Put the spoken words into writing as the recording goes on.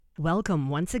Welcome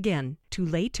once again to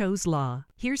Leto's Law.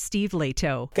 Here's Steve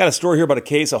Leto. Got a story here about a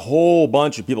case a whole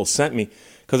bunch of people sent me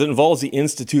because it involves the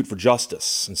Institute for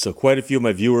Justice. And so quite a few of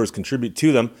my viewers contribute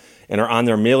to them and are on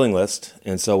their mailing list.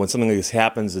 And so when something like this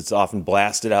happens, it's often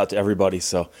blasted out to everybody.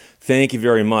 So thank you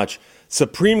very much.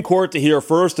 Supreme Court to hear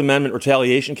First Amendment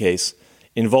retaliation case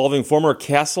involving former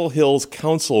Castle Hills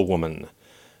councilwoman.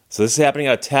 So this is happening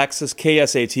out of Texas.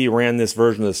 KSAT ran this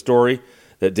version of the story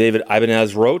that David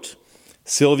Ibanez wrote.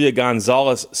 Sylvia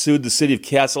Gonzalez sued the city of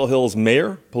Castle Hills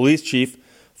mayor, police chief,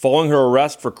 following her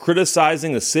arrest for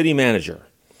criticizing the city manager.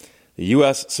 The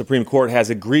U.S. Supreme Court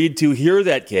has agreed to hear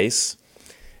that case,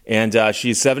 and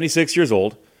she's 76 years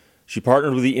old. She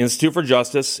partnered with the Institute for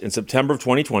Justice in September of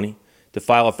 2020 to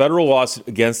file a federal lawsuit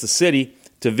against the city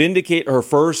to vindicate her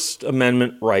First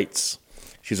Amendment rights.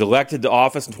 She's elected to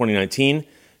office in 2019.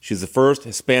 She's the first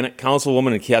Hispanic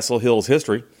councilwoman in Castle Hills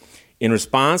history. In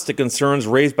response to concerns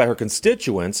raised by her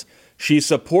constituents, she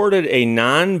supported a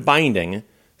non-binding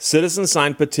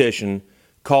citizen-signed petition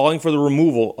calling for the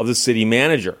removal of the city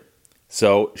manager.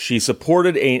 So she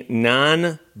supported a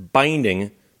non-binding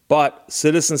but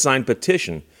citizen-signed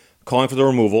petition calling for the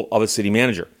removal of a city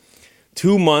manager.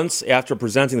 2 months after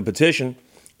presenting the petition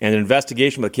and an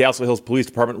investigation by the Castle Hills Police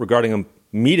Department regarding a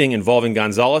meeting involving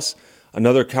Gonzalez,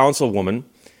 another councilwoman,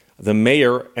 the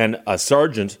mayor, and a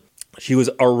sergeant, she was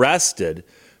arrested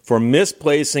for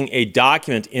misplacing a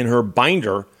document in her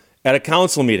binder at a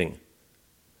council meeting.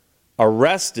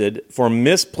 Arrested for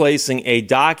misplacing a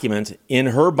document in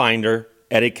her binder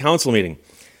at a council meeting.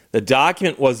 The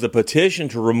document was the petition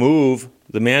to remove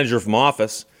the manager from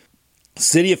office.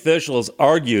 City officials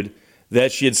argued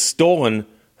that she had stolen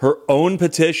her own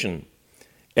petition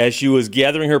as she was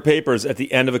gathering her papers at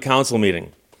the end of a council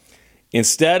meeting.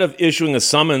 Instead of issuing a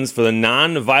summons for the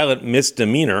non-violent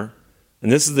misdemeanor,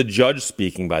 and this is the judge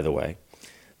speaking, by the way,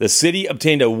 the city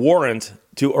obtained a warrant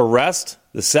to arrest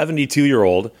the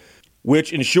 72-year-old,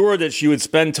 which ensured that she would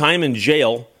spend time in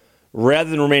jail rather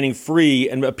than remaining free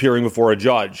and appearing before a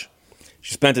judge.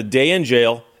 She spent a day in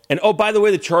jail, and oh, by the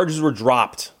way, the charges were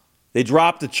dropped. They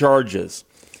dropped the charges.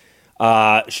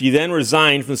 She then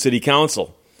resigned from the city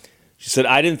council. She said,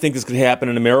 "I didn't think this could happen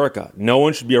in America. No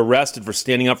one should be arrested for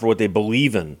standing up for what they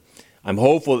believe in. I'm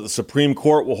hopeful that the Supreme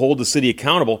Court will hold the city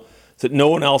accountable so that no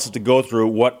one else has to go through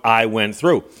what I went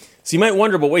through." So you might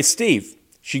wonder, but wait, Steve,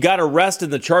 she got arrested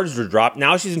and the charges were dropped.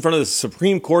 Now she's in front of the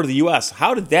Supreme Court of the U.S.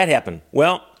 How did that happen?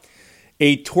 Well,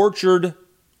 a tortured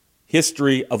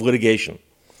history of litigation.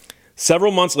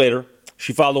 Several months later,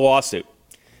 she filed a lawsuit.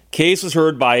 Case was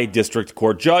heard by a district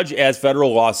court judge, as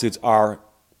federal lawsuits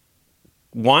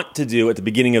want to do at the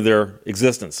beginning of their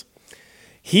existence.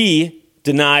 He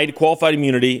denied qualified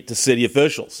immunity to city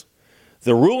officials.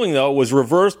 The ruling, though, was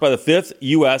reversed by the Fifth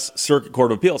U.S. Circuit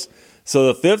Court of Appeals. So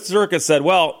the Fifth Circuit said,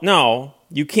 "Well, no,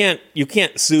 you can't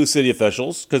sue city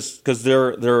officials because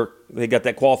they got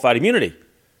that qualified immunity,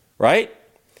 right?"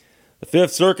 The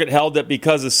Fifth Circuit held that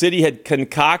because the city had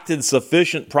concocted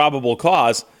sufficient probable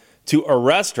cause to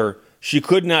arrest her, she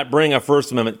could not bring a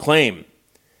First Amendment claim.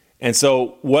 And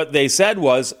so what they said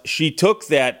was she took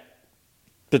that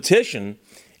petition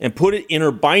and put it in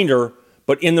her binder,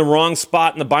 but in the wrong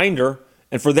spot in the binder,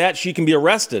 and for that she can be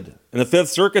arrested. And the Fifth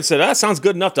Circuit said, "That sounds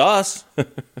good enough to us."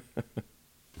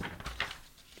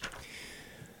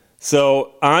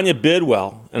 So Anya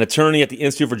Bidwell, an attorney at the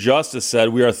Institute for Justice, said,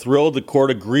 "We are thrilled the court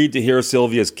agreed to hear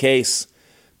Sylvia's case.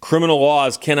 Criminal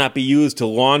laws cannot be used to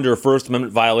launder First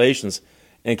Amendment violations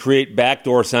and create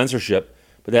backdoor censorship.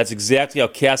 But that's exactly how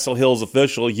Castle Hills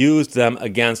official used them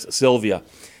against Sylvia."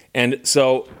 And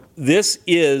so this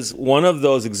is one of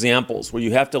those examples where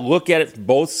you have to look at it from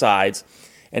both sides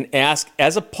and ask,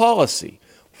 as a policy,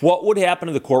 what would happen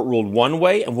if the court ruled one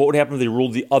way and what would happen if they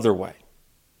ruled the other way?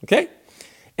 Okay?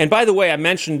 And by the way, I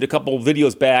mentioned a couple of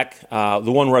videos back,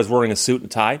 the one where I was wearing a suit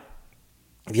and tie.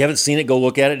 If you haven't seen it, go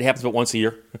look at it. It happens about once a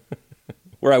year,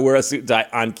 where I wear a suit and tie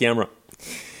on camera.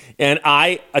 And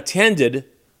I attended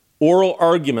oral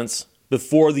arguments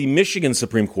before the Michigan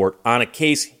Supreme Court on a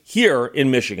case here in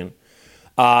Michigan,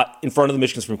 in front of the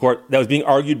Michigan Supreme Court, that was being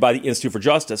argued by the Institute for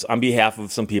Justice on behalf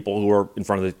of some people who were in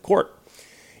front of the court.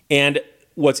 And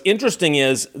what's interesting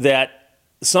is that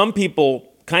some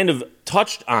people kind of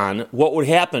touched on what would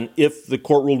happen if the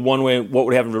court ruled one way and what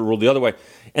would happen if it ruled the other way.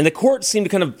 And the court seemed to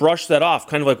kind of brush that off,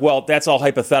 kind of like, well, that's all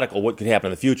hypothetical, what could happen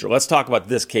in the future. Let's talk about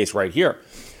this case right here.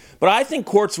 But I think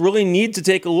courts really need to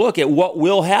take a look at what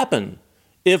will happen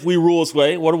if we rule this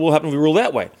way, what will happen if we rule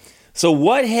that way. So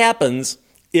what happens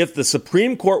if the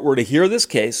Supreme Court were to hear this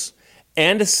case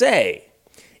and to say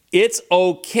it's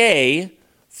okay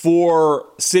for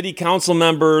city council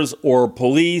members or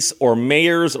police or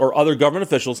mayors or other government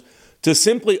officials to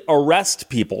simply arrest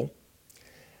people,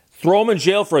 throw them in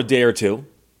jail for a day or two,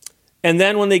 and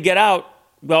then when they get out,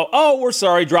 go, oh, we're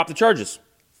sorry, drop the charges.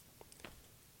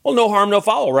 Well, no harm, no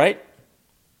foul, right?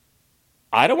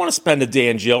 I don't want to spend a day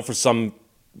in jail for some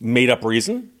made-up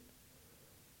reason.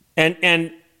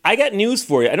 And I got news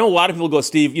for you. I know a lot of people go,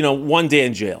 Steve, 1 day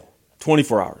in jail,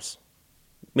 24 hours.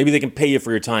 Maybe they can pay you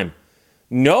for your time.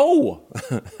 No.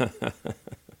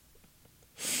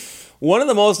 One of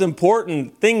the most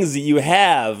important things that you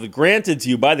have granted to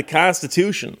you by the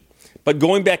Constitution, but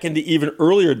going back into even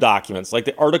earlier documents like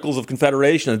the Articles of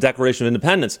Confederation and the Declaration of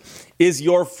Independence, is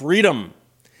your freedom.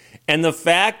 And the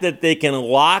fact that they can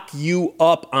lock you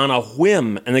up on a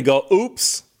whim and they go,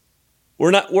 oops,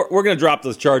 we're going to drop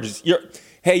those charges.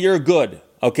 You're good,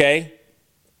 okay?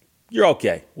 You're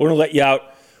okay. We're going to let you out.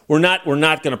 We're not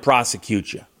going to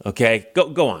prosecute you, okay?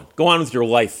 Go on with your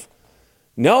life.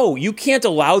 No, you can't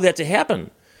allow that to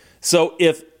happen. So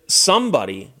if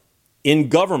somebody in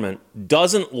government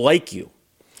doesn't like you,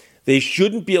 they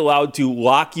shouldn't be allowed to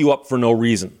lock you up for no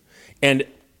reason. And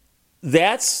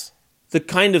that's the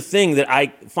kind of thing that I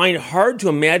find hard to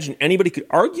imagine anybody could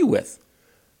argue with.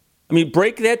 I mean,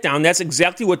 break that down. That's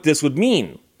exactly what this would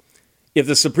mean. If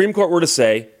the Supreme Court were to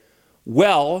say,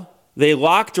 well, they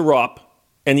locked her up,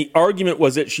 and the argument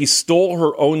was that she stole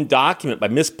her own document by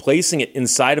misplacing it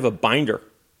inside of a binder.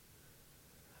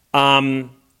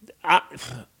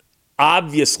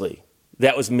 Obviously,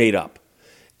 that was made up.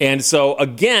 And so,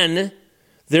 again,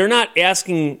 they're not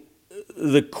asking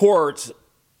the court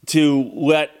to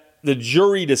let the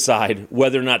jury decide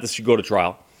whether or not this should go to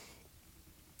trial.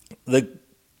 The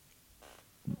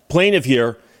plaintiff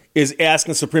here is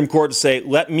asking the Supreme Court to say,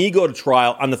 let me go to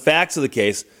trial on the facts of the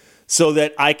case so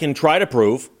that I can try to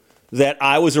prove that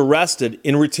I was arrested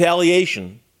in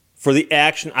retaliation for the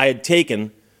action I had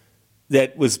taken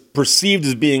that was perceived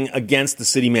as being against the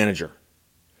city manager.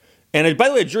 And by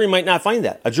the way, a jury might not find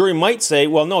that. A jury might say,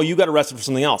 well, no, you got arrested for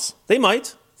something else. They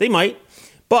might.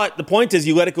 But the point is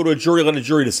you let it go to a jury, let a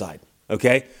jury decide,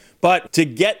 okay? But to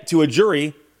get to a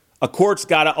jury, a court's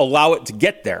got to allow it to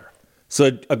get there.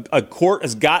 So a court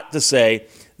has got to say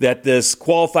that this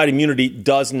qualified immunity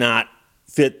does not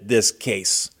fit this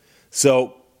case.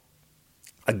 So,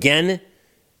 again,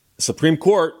 Supreme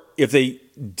Court, if they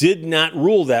did not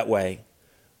rule that way,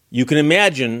 you can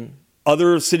imagine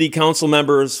other city council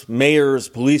members, mayors,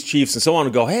 police chiefs, and so on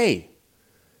would go, hey,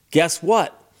 guess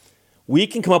what? We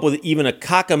can come up with even a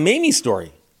cockamamie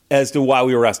story as to why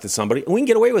we arrested somebody, and we can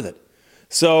get away with it.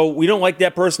 So we don't like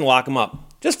that person, lock them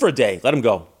up. Just for a day, let them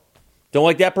go. Don't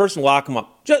like that person, lock them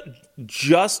up.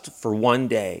 Just for 1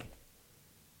 day.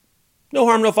 No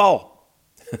harm, no foul.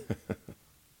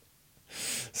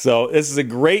 So this is a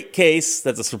great case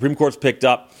that the Supreme Court's picked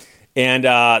up. And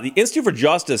the Institute for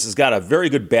Justice has got a very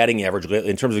good batting average lately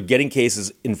in terms of getting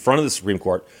cases in front of the Supreme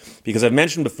Court. Because I've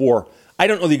mentioned before, I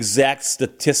don't know the exact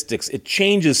statistics. It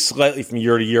changes slightly from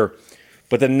year to year.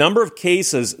 But the number of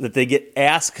cases that they get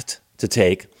asked to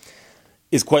take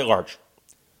is quite large.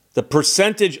 The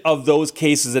percentage of those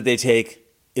cases that they take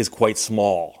is quite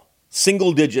small.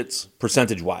 Single digits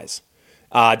percentage-wise.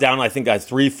 Down, I think,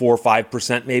 3, 4,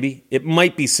 5% maybe. It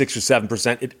might be 6 or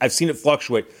 7%. I've seen it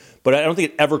fluctuate, but I don't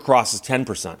think it ever crosses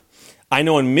 10%. I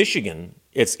know in Michigan,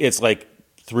 it's like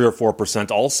 3 or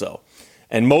 4% also.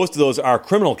 And most of those are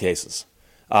criminal cases.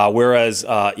 Whereas,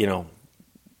 if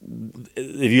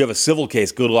you have a civil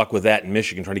case, good luck with that in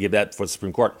Michigan, trying to get that before the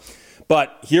Supreme Court.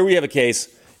 But here we have a case,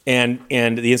 and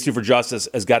the Institute for Justice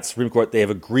has got the Supreme Court. They have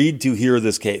agreed to hear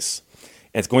this case.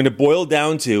 And it's going to boil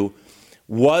down to,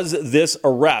 was this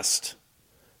arrest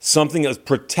something that was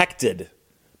protected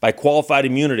by qualified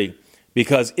immunity?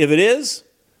 Because if it is,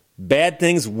 bad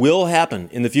things will happen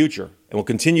in the future and will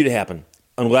continue to happen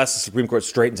unless the Supreme Court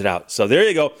straightens it out. So there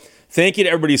you go. Thank you to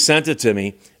everybody who sent it to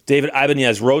me. David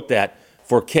Ibanez wrote that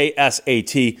for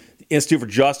KSAT. The Institute for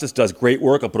Justice does great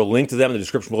work. I'll put a link to them in the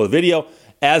description below the video.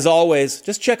 As always,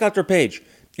 just check out their page.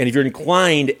 And if you're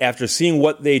inclined after seeing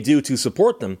what they do to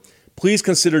support them, please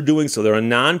consider doing so. They're a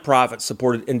nonprofit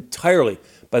supported entirely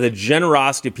by the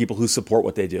generosity of people who support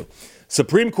what they do.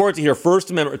 Supreme Court to hear First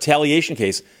Amendment retaliation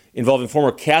case involving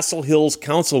former Castle Hills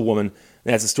Councilwoman.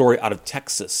 That's a story out of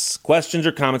Texas. Questions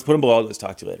or comments, put them below. Let's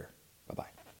talk to you later. Bye-bye.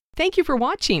 Thank you for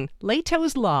watching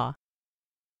Leto's Law.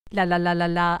 La la la la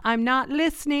la, I'm not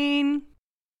listening.